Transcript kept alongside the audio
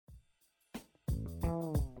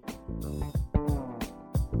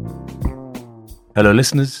Hello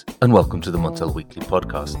listeners, and welcome to the Montel Weekly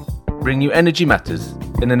podcast, bringing you energy matters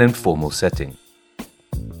in an informal setting.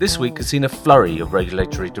 This week has seen a flurry of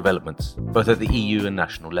regulatory developments, both at the EU and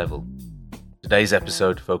national level. Today's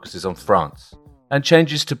episode focuses on France, and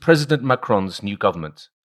changes to President Macron's new government,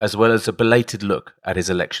 as well as a belated look at his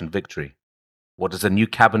election victory. What does a new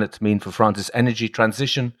cabinet mean for France's energy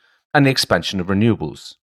transition and the expansion of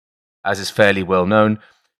renewables? As is fairly well known,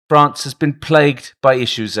 France has been plagued by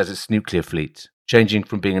issues at its nuclear fleet, changing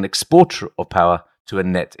from being an exporter of power to a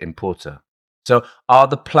net importer. So are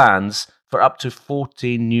the plans for up to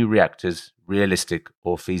 14 new reactors realistic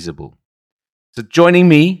or feasible? So joining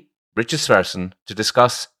me, Richard Sverrisson, to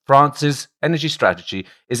discuss France's energy strategy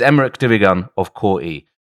is Aymeric de Vigan of Core-E.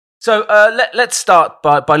 So let's start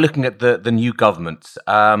by looking at the new government,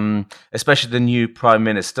 especially the new Prime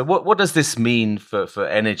Minister. What does this mean for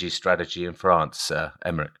energy strategy in France,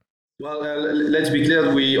 Aymeric? Well, let's be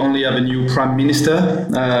clear, we only have a new Prime Minister.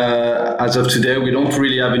 As of today, we don't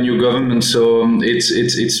really have a new government, so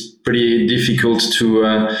it's pretty difficult to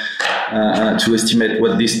estimate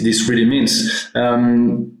what this really means.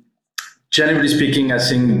 Generally speaking, I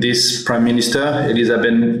think this Prime Minister,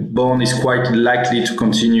 Elisabeth Borne, is quite likely to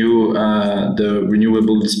continue the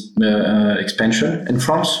renewables expansion in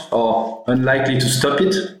France, or unlikely to stop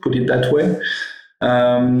it, put it that way.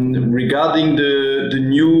 Regarding the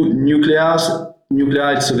new nuclear,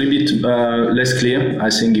 it's a little bit less clear. I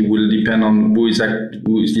think it will depend on who is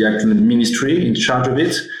the actual ministry in charge of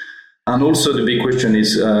it. And also the big question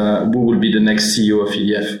is who will be the next CEO of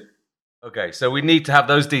EDF. Okay, so we need to have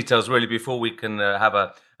those details really before we can have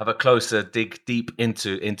a closer dig deep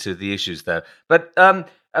into the issues there. But I've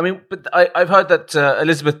heard that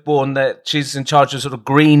Elisabeth Borne, that she's in charge of sort of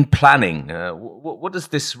green planning. What does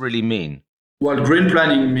this really mean? Well, green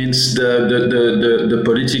planning means the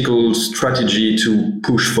political strategy to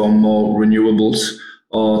push for more renewables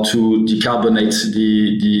or to decarbonate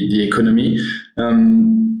the economy.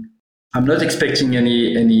 I'm not expecting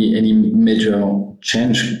any major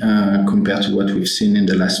change compared to what we've seen in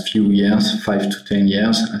the last few years, 5 to 10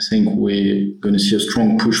 years. I think we're going to see a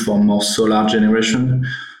strong push for more solar generation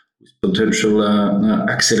with potential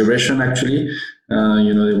acceleration, actually.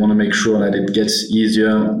 They want to make sure that it gets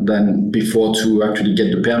easier than before to actually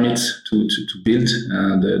get the permits to build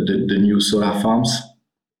the new solar farms.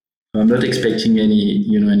 I'm not expecting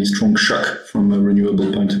any strong shock from a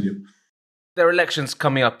renewable point of view. There are elections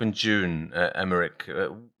coming up in June, Aymeric.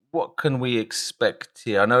 What can we expect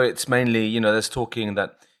here? I know it's mainly, there's talking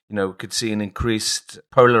that, we could see an increased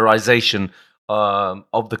polarization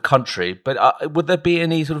of the country, but would there be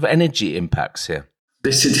any sort of energy impacts here?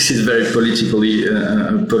 This is very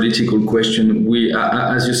political question.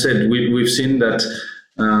 As you said, we've seen that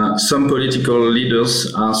some political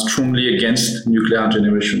leaders are strongly against nuclear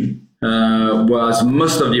generation, whereas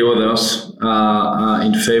most of the others are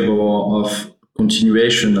in favor of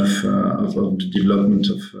continuation of the development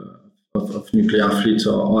of nuclear fleet,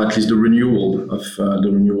 or at least the renewal of the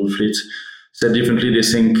renewal fleet. Said differently, they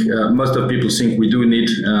think most of people think we do need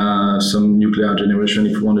some nuclear generation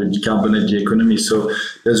if we want to decarbonate the economy. So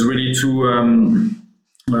there's really two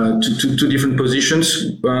different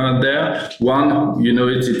positions there. One,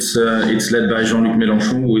 it's led by Jean-Luc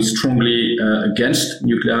Mélenchon, who is strongly against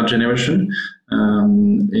nuclear generation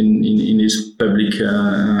in his public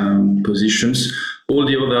positions. All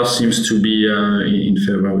the others seems to be in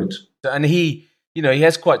favor of it. And he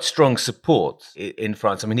has quite strong support in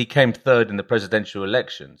France. I mean, he came third in the presidential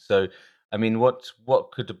election. So, I mean, what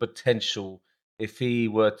could the potential, if he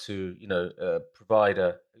were to, provide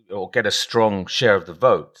or get a strong share of the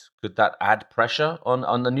vote, could that add pressure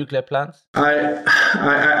on the nuclear plans?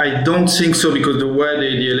 I don't think so, because the way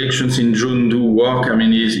the elections in June do work, I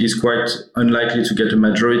mean, he's quite unlikely to get a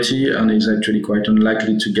majority, and he's actually quite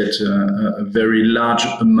unlikely to get a very large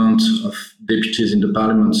amount of deputies in the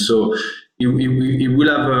parliament. So he will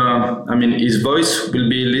have, his voice will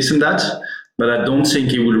be listened at, but I don't think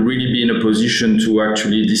he will really be in a position to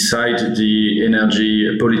actually decide the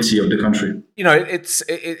energy policy of the country.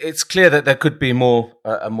 It's clear that there could be a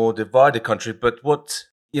more divided country, but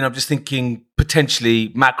I'm just thinking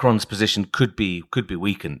potentially Macron's position could be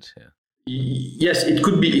weakened. Yeah. Yes, it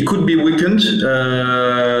could be weakened,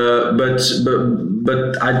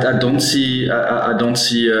 but I don't see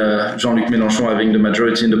Jean-Luc Mélenchon having the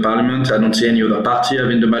majority in the parliament. I don't see any other party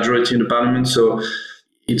having the majority in the parliament. So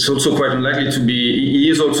it's also quite unlikely to be. He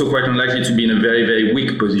is also quite unlikely to be in a very, very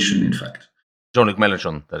weak position. In fact, Jean-Luc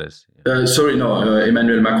Mélenchon, that is.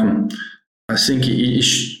 Emmanuel Macron. I think he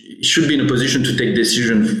should be in a position to take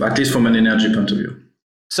decisions, at least from an energy point of view.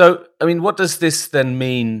 So, I mean, what does this then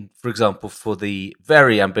mean, for example, for the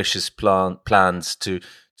very ambitious plans to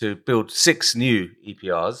build 6 new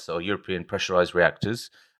EPRs, or European pressurized reactors,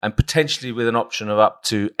 and potentially with an option of up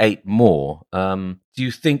to 8 more? Do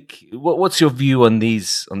you think? What's your view on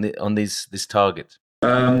this target?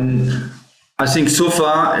 I think so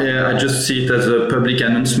far, I just see it as a public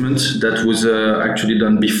announcement that was actually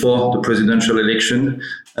done before the presidential election,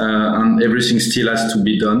 and everything still has to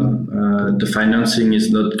be done. The financing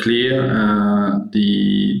is not clear.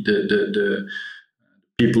 The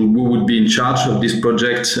people who would be in charge of this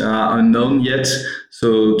project are unknown yet.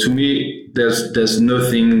 So to me, there's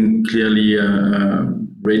nothing clearly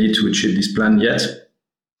ready to achieve this plan yet.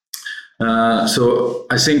 So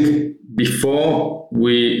I think before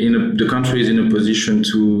the country is in a position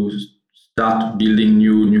to start building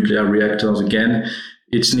new nuclear reactors again,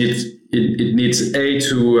 it needs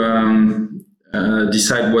to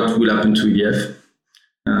decide what will happen to EDF.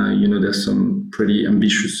 There's some pretty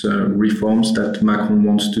ambitious reforms that Macron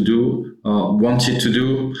wanted to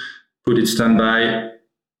do, put it standby,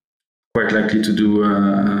 quite likely to do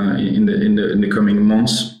in the coming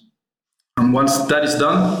months. And once that is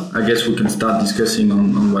done, I guess we can start discussing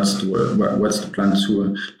on what's the plan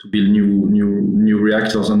to build new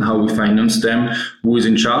reactors and how we finance them, who is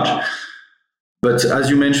in charge. But as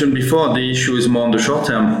you mentioned before, the issue is more on the short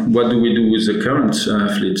term. What do we do with the current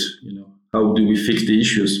fleet? How do we fix the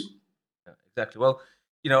issues? Exactly. Well,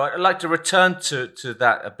 I'd like to return to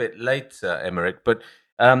that a bit later, Aymeric. But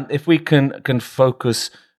if we can focus,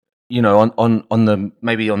 on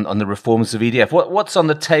the reforms of EDF. What's on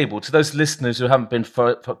the table to those listeners who haven't been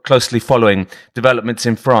closely following developments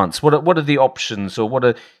in France? What are the options, or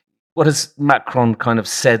what has Macron kind of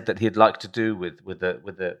said that he'd like to do with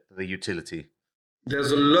the utility?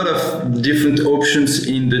 There's a lot of different options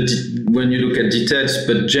when you look at details,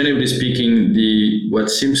 but generally speaking, what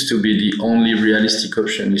seems to be the only realistic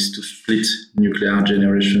option is to split nuclear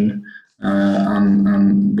generation.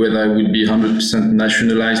 And whether it will be 100%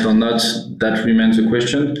 nationalized or not, that remains a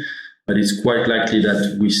question. But it's quite likely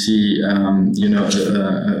that we see,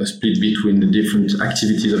 a split between the different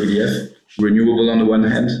activities of EDF: renewable on the one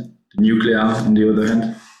hand, the nuclear on the other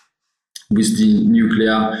hand. With the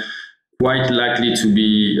nuclear quite likely to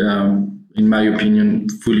be, in my opinion,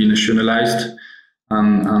 fully nationalized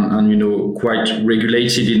and quite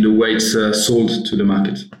regulated in the way it's sold to the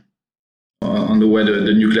market. On the way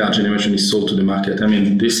the nuclear generation is sold to the market. I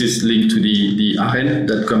mean, this is linked to the ARENH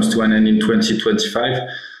that comes to an end in 2025,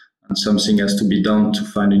 and something has to be done to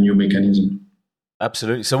find a new mechanism.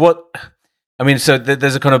 Absolutely. So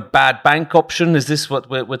there's a kind of bad bank option. Is this what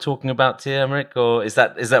we're talking about here, Aymeric, or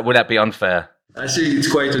would that be unfair? I think it's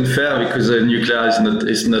quite unfair because nuclear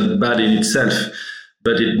is not bad in itself.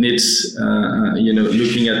 But it needs,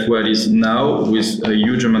 looking at what is now, with a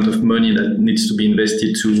huge amount of money that needs to be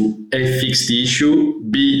invested to A, fix the issue,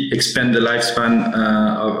 B, expand the lifespan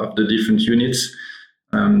of the different units,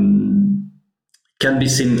 can be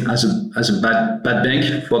seen as a bad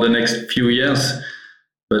bank for the next few years.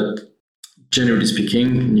 But generally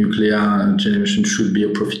speaking, nuclear generation should be a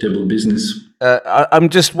profitable business. I'm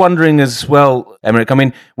just wondering as well, Aymeric, I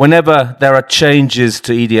mean, whenever there are changes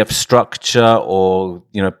to EDF structure or,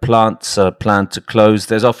 plants are planned to close,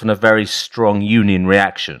 there's often a very strong union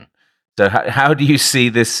reaction. So how do you see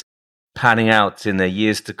this panning out in the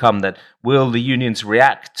years to come? That will the unions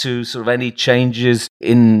react to sort of any changes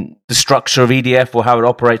in the structure of EDF or how it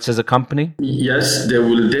operates as a company? Yes, they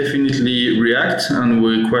will definitely react, and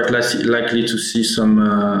we're quite likely to see some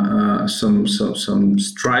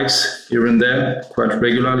strikes here and there, quite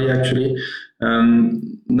regularly actually.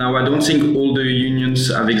 Now, I don't think all the unions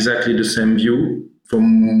have exactly the same view.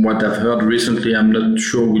 From what I've heard recently, I'm not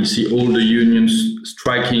sure we'll see all the unions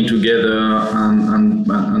striking together and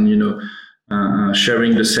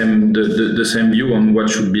sharing the same view on what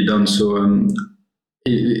should be done. So,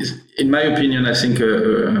 in my opinion, I think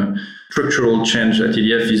a structural change at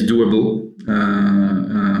EDF is doable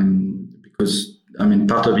because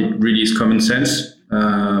part of it really is common sense.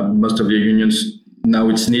 Most of the unions, now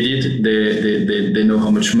it's needed. They know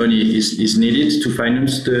how much money is needed to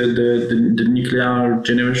finance the nuclear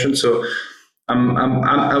generation. So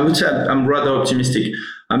I would say I'm rather optimistic.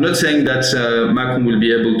 I'm not saying that Macron will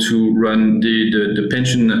be able to run the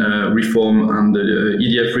pension reform and the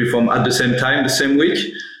EDF reform at the same time, the same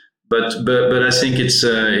week, but I think it's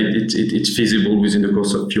feasible within the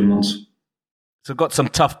course of a few months. So got some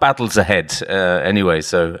tough battles ahead anyway.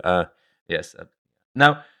 So yes.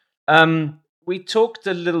 Now. We talked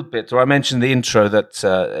a little bit, or I mentioned in the intro that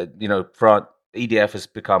EDF has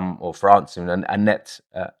become, or France, a net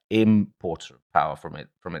importer of power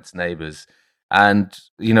from its neighbours. and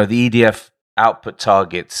the EDF output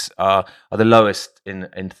targets are the lowest in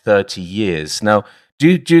 30 years. Now,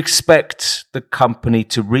 do you expect the company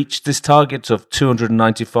to reach this target of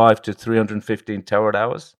 295 to 315 terawatt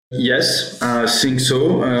hours? Yes, I think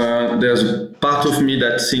so. There's a part of me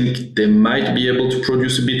that think they might be able to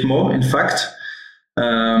produce a bit more, in fact.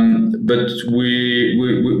 But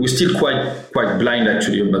we're still quite blind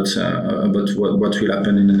actually about what will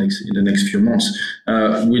happen in the next few months.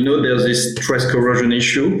 We know there's this stress corrosion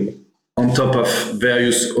issue on top of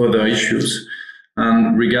various other issues.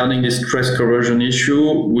 And regarding this stress corrosion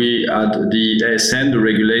issue, we had the ASN, the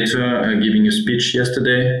regulator, giving a speech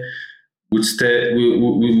yesterday. We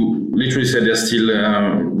literally said they're still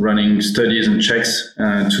running studies and checks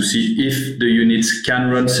to see if the units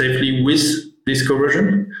can run safely with this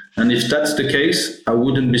corrosion. And if that's the case, I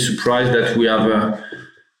wouldn't be surprised that we have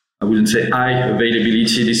I wouldn't say high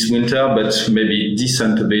availability this winter, but maybe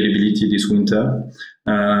decent availability this winter.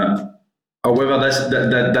 However,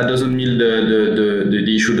 that doesn't mean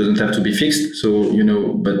the issue doesn't have to be fixed. So,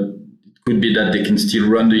 but it could be that they can still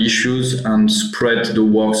run the issues and spread the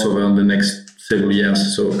works over the next several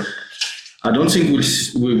years. So I don't think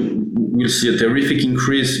we'll see a terrific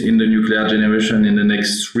increase in the nuclear generation in the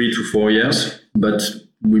next 3 to 4 years, but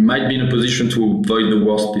we might be in a position to avoid the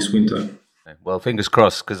worst this winter. Well, fingers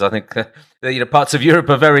crossed, because I think parts of Europe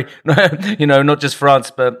are very, not just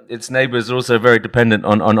France, but its neighbours are also very dependent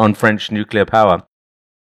on French nuclear power.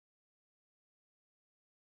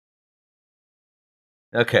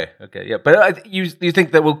 Okay, yeah, but you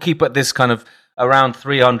think that we'll keep at this kind of around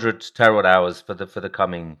 300 terawatt hours for the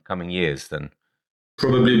coming years, then?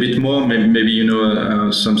 Probably a bit more, maybe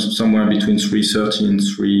somewhere between 330 and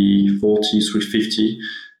 340, 350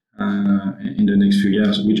 in the next few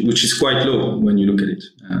years, which is quite low when you look at it.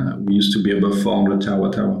 We used to be above 400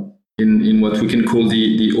 terawatt hour in what we can call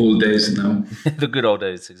the old days now. The good old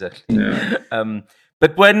days, exactly. Yeah.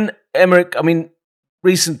 But when Emeric,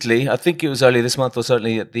 recently, I think it was earlier this month or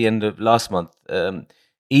certainly at the end of last month,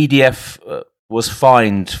 EDF was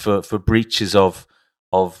fined for breaches of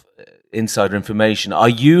insider information. Are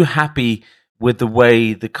you happy with the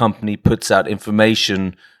way the company puts out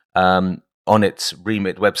information on its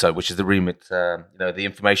REMIT website, which is the REMIT, the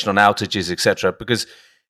information on outages, etc.? Because,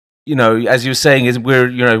 as you were saying,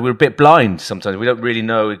 we're a bit blind sometimes. We don't really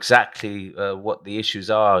know exactly what the issues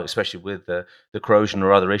are, especially with the corrosion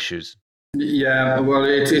or other issues. Yeah, well,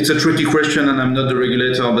 it's a tricky question, and I'm not the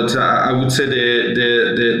regulator, but I would say they're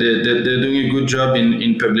doing a good job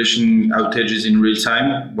in publishing outages in real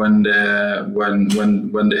time when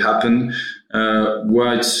they happen.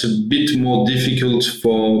 Where it's a bit more difficult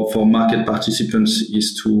for market participants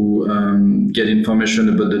is to get information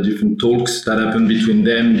about the different talks that happen between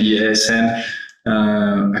them, the ASN,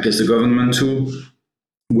 I guess the government too,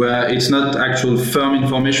 where it's not actual firm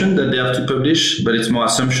information that they have to publish, but it's more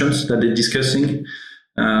assumptions that they're discussing.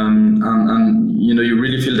 And you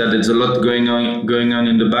really feel that there's a lot going on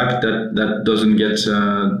in the back that doesn't get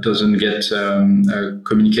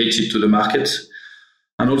communicated to the market.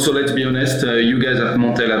 And also, let's be honest, you guys at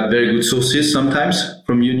Montel have very good sources sometimes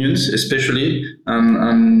from unions, especially.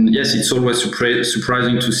 And yes, it's always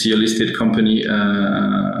surprising to see a listed company,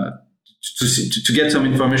 to get some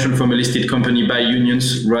information from a listed company by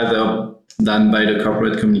unions rather than by the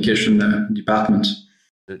corporate communication department.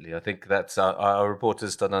 Absolutely. I think that's our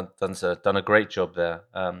reporters done a great job there,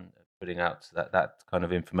 putting out that kind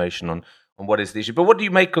of information on what is the issue. But what do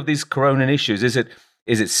you make of these corona issues? Is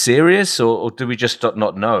it serious, or do we just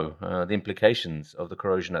not know the implications of the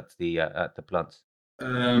corrosion at the plants?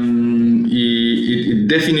 It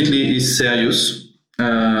definitely is serious,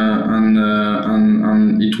 and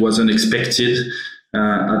it was unexpected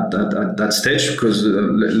at that stage, because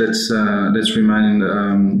let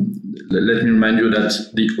me remind you that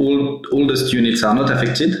the oldest units are not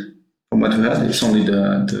affected. From what we heard, it's only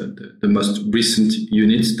the most recent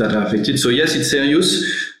units that are affected. So yes, it's serious.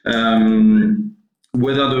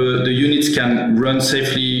 Whether the units can run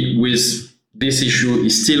safely with this issue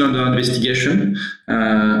is still under investigation.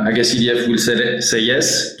 I guess EDF will say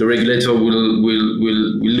yes. The regulator will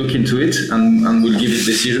look into it and will give his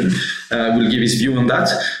decision, will give his view on that.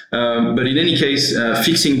 But in any case,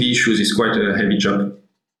 fixing the issues is quite a heavy job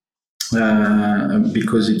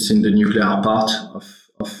because it's in the nuclear part of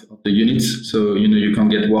the units. So you can't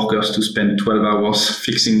get workers to spend 12 hours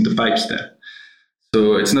fixing the pipes there.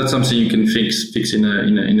 So it's not something you can fix in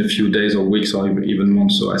a few days or weeks or even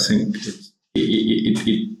months. So I think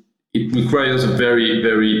it requires a very,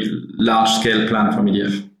 very large scale plan from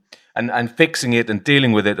EDF. And fixing it and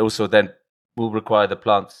dealing with it also then will require the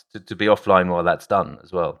plants to be offline while that's done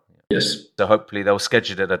as well. Yes. So hopefully they'll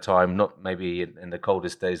schedule it at a time, not maybe in the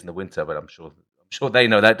coldest days in the winter, but I'm sure they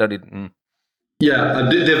know that, don't they? Yeah,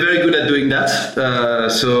 they're very good at doing that.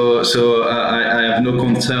 So I have no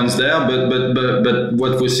concerns there. But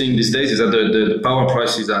what we're seeing these days is that the power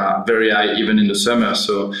prices are very high even in the summer.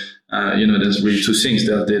 So there's really two things: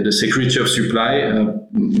 the security of supply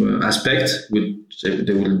aspect, which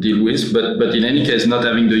they will deal with. But in any case, not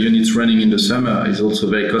having the units running in the summer is also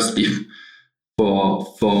very costly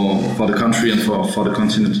for the country and for the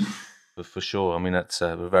continent. For sure. I mean, that's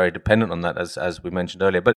we're very dependent on that, as we mentioned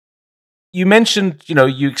earlier. But you mentioned,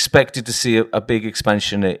 you expected to see a big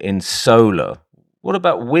expansion in solar. What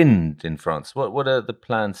about wind in France? What are the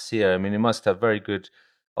plans here? I mean, it must have very good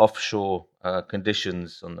offshore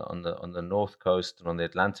conditions on the north coast and on the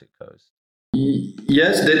Atlantic coast.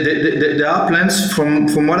 Yes, there are plans.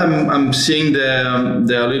 From what I'm seeing, they're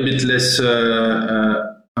a little bit less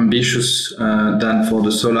ambitious than for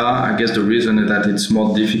the solar. I guess the reason is that it's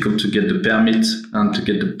more difficult to get the permit and to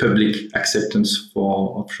get the public acceptance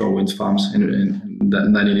for offshore wind farms than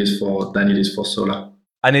it is for solar.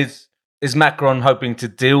 And is Macron hoping to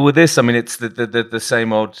deal with this? I mean, it's the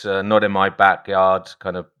same old not in my backyard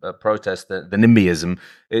kind of protest, the NIMBYism.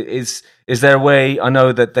 Is there a way? I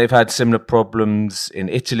know that they've had similar problems in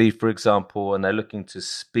Italy, for example, and they're looking to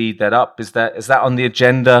speed that up. Is that on the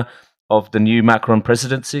agenda of the new Macron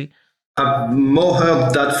presidency? I've more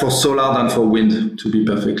heard that for solar than for wind, to be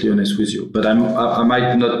perfectly honest with you. But I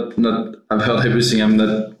might not. I've heard everything.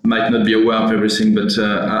 Might not be aware of everything. But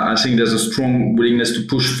I think there's a strong willingness to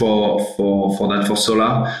push for that for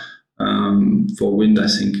solar. For wind, I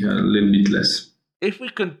think a little bit less. If we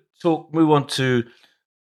can move on to,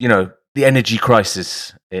 the energy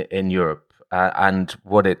crisis in Europe and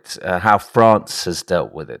how France has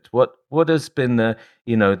dealt with it. What has been the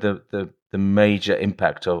major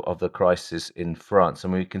impact of the crisis in France? I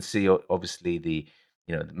mean, we can see obviously the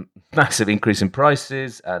massive increase in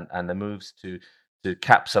prices and the moves to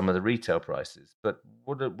cap some of the retail prices. But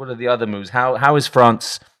what are the other moves? How is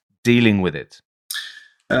France dealing with it?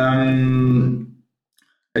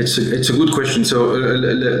 It's a good question. So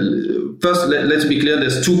first, let's be clear.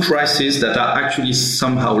 There's two crises that are actually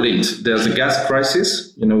somehow linked. There's a gas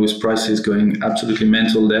crisis, with prices going absolutely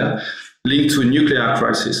mental there, linked to a nuclear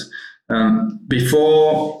crisis.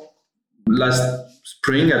 Before last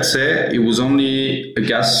spring, I'd say it was only a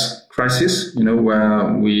gas crisis,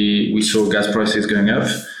 where we saw gas prices going up.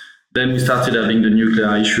 Then we started having the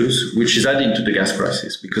nuclear issues, which is adding to the gas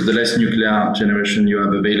crisis, because the less nuclear generation you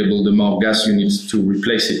have available, the more gas you need to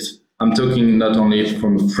replace it. I'm talking not only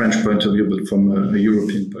from a French point of view, but from a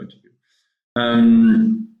European point of view.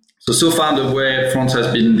 So far, the way France has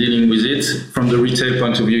been dealing with it, from the retail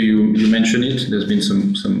point of view, you mentioned it, there's been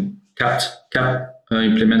some cap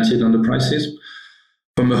implemented on the prices.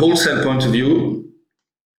 From a wholesale point of view,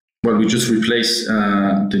 we just replaced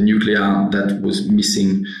the nuclear that was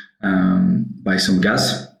missing by some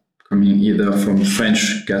gas coming either from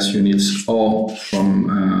French gas units or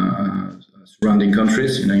from surrounding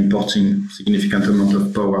countries, importing significant amount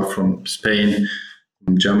of power from Spain,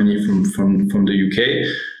 from Germany, from the UK.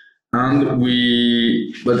 And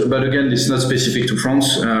but again, it's not specific to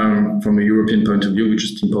France. From a European point of view, we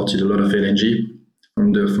just imported a lot of LNG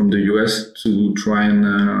from the US to try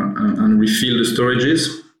and refill the storages.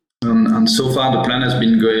 And so far, the plan has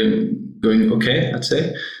been going okay, I'd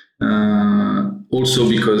say. Also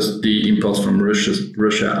because the imports from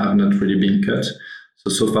Russia have not really been cut.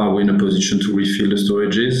 So far, we're in a position to refill the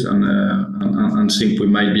storages and think we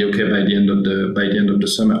might be okay by the end of the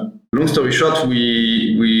summer. Long story short,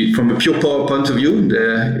 we from a pure power point of view,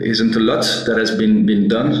 there isn't a lot that has been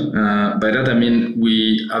done. By that I mean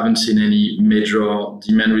we haven't seen any major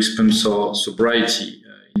demand response or sobriety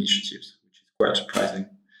initiatives, which is quite surprising.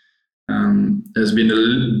 There's been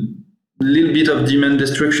a little bit of demand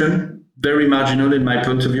destruction, very marginal in my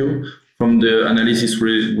point of view. From the analysis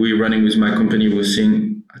we're running with my company, we're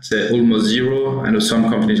seeing, I'd say, almost zero. I know some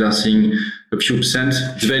companies are seeing a few percent.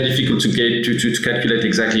 It's very difficult to calculate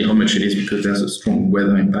exactly how much it is because there's a strong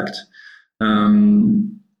weather impact.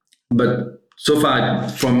 But so far,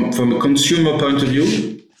 from a consumer point of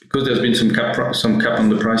view, because there's been some cap on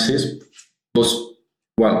the prices, both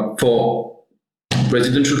for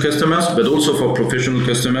residential customers, but also for professional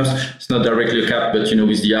customers. It's not directly a cap, but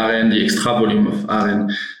with the RN, the extra volume of RN,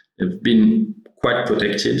 they've been quite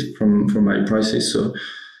protected from high prices. So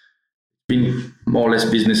it's been more or less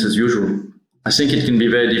business as usual. I think it can be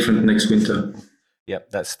very different next winter. Yeah,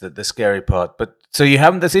 that's the scary part. But so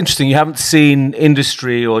that's interesting. You haven't seen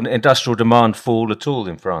industry or industrial demand fall at all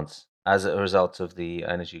in France as a result of the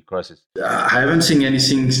energy crisis? I haven't seen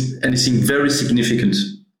anything very significant.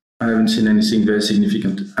 I haven't seen anything very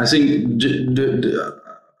significant. I think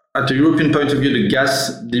at the European point of view, the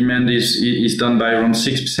gas demand is down by around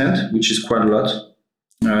 6%, which is quite a lot,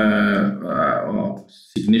 or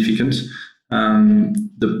significant.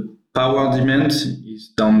 The power demand is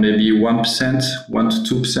down maybe 1%, 1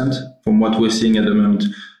 to 2% from what we're seeing at the moment.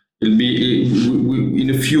 It'll be in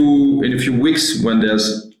a few weeks, when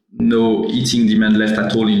there's no heating demand left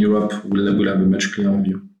at all in Europe, we'll have a much clearer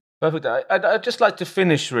view. Perfect. I'd just like to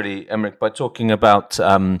finish, really, Aymeric, by talking about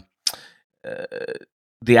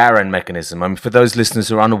the ARENH mechanism. I mean, for those listeners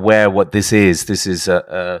who are unaware what this is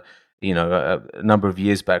a number of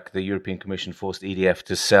years back, the European Commission forced EDF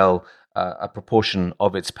to sell a proportion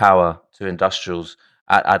of its power to industrials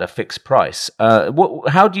at a fixed price.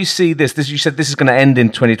 How do you see this? You said this is going to end in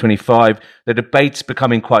 2025. The debate's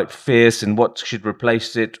becoming quite fierce, and what should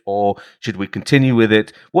replace it, or should we continue with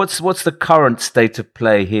it? What's the current state of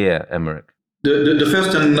play here, Aymeric? The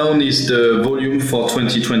first unknown is the volume for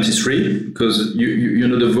 2023, because you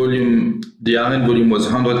know the ARENH volume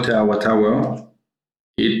was 100 terawatt-hour.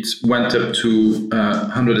 It went up to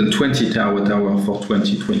 120 terawatt-hour for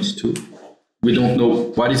 2022. We don't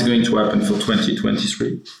know what is going to happen for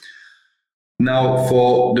 2023. Now,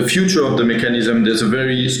 for the future of the mechanism, there's a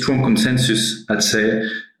very strong consensus, I'd say,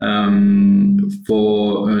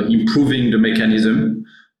 for improving the mechanism,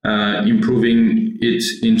 improving it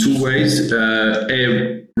in two ways.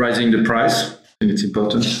 A, rising the price, I think it's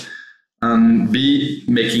important, and B,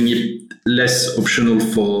 making it less optional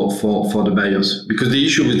for the buyers. Because the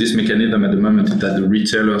issue with this mechanism at the moment is that the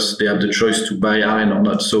retailers, they have the choice to buy ARENH or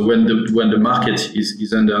not. So when the market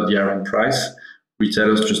is under the ARENH price,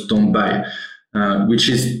 retailers just don't buy, which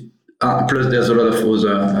is plus there's a lot of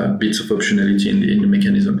other bits of optionality in the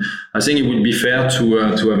mechanism. I think it would be fair to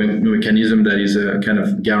have a mechanism that is a kind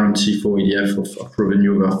of guarantee for EDF of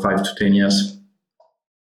revenue over 5 to 10 years.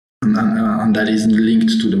 And that is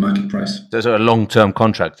linked to the market price. So it's a long-term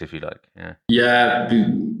contract, if you like. Yeah,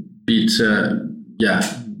 be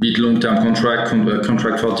it long-term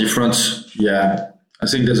contract for difference. Yeah, I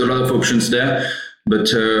think there's a lot of options there.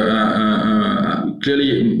 But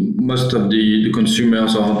clearly, most of the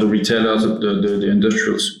consumers or the retailers, the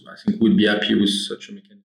industrials, I think, would be happy with such a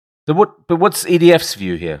mechanism. So what's EDF's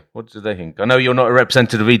view here? What do they think? I know you're not a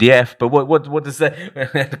representative of EDF, but what does they?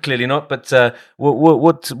 Clearly not. But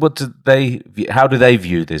what do they? How do they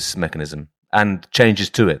view this mechanism and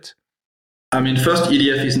changes to it? I mean, first,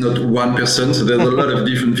 EDF is not one person, so there's a lot of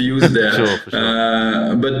different views there. Sure.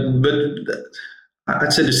 But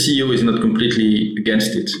I'd say the CEO is not completely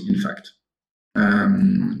against it. In fact,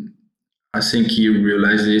 I think he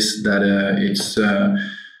realizes that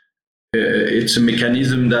it's a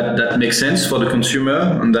mechanism that makes sense for the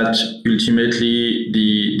consumer, and that ultimately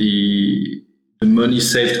the money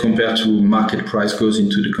saved compared to market price goes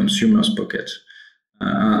into the consumer's pocket.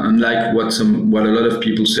 Unlike what a lot of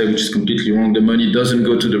people say, which is completely wrong, the money doesn't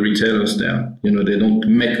go to the retailers there. They don't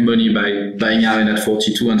make money by buying ARENH at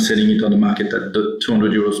 42 and selling it on the market at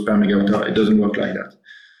 200 euros per megawatt hour. It doesn't work like that.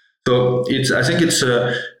 So I think it's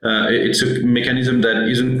a mechanism that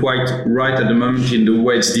isn't quite right at the moment in the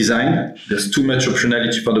way it's designed. There's too much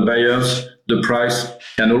optionality for the buyers. The price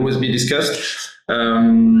can always be discussed,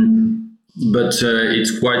 but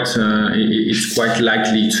it's quite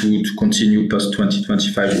likely to continue post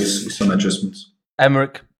 2025 with some adjustments.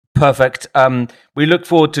 Aymeric, perfect. We look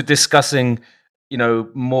forward to discussing,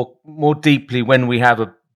 more deeply when we have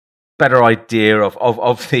a better idea of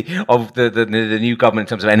the new government in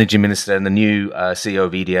terms of energy minister and the new CEO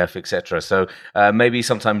of EDF, etc. So maybe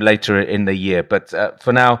sometime later in the year. But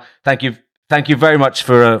for now, thank you very much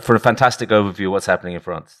for a fantastic overview of what's happening in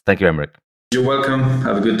France. Thank you, Aymeric. You're welcome.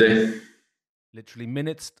 Have a good day. Literally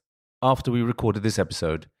minutes after we recorded this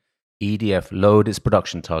episode, EDF lowered its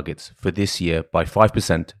production targets for this year by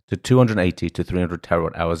 5% to 280 to 300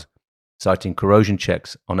 terawatt hours, citing corrosion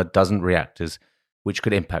checks on a dozen reactors, which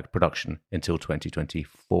could impact production until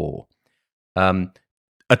 2024. A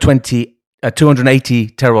 280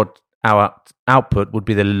 terawatt hour output would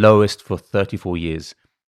be the lowest for 34 years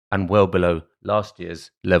and well below last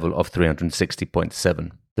year's level of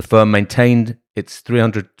 360.7. The firm maintained its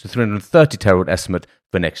 300 to 330 terawatt estimate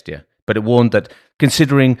for next year, but it warned that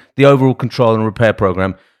considering the overall control and repair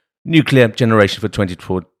program, nuclear generation for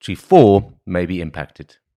 2024 may be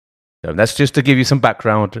impacted. So that's just to give you some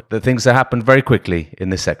background that things have happened very quickly in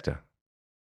this sector.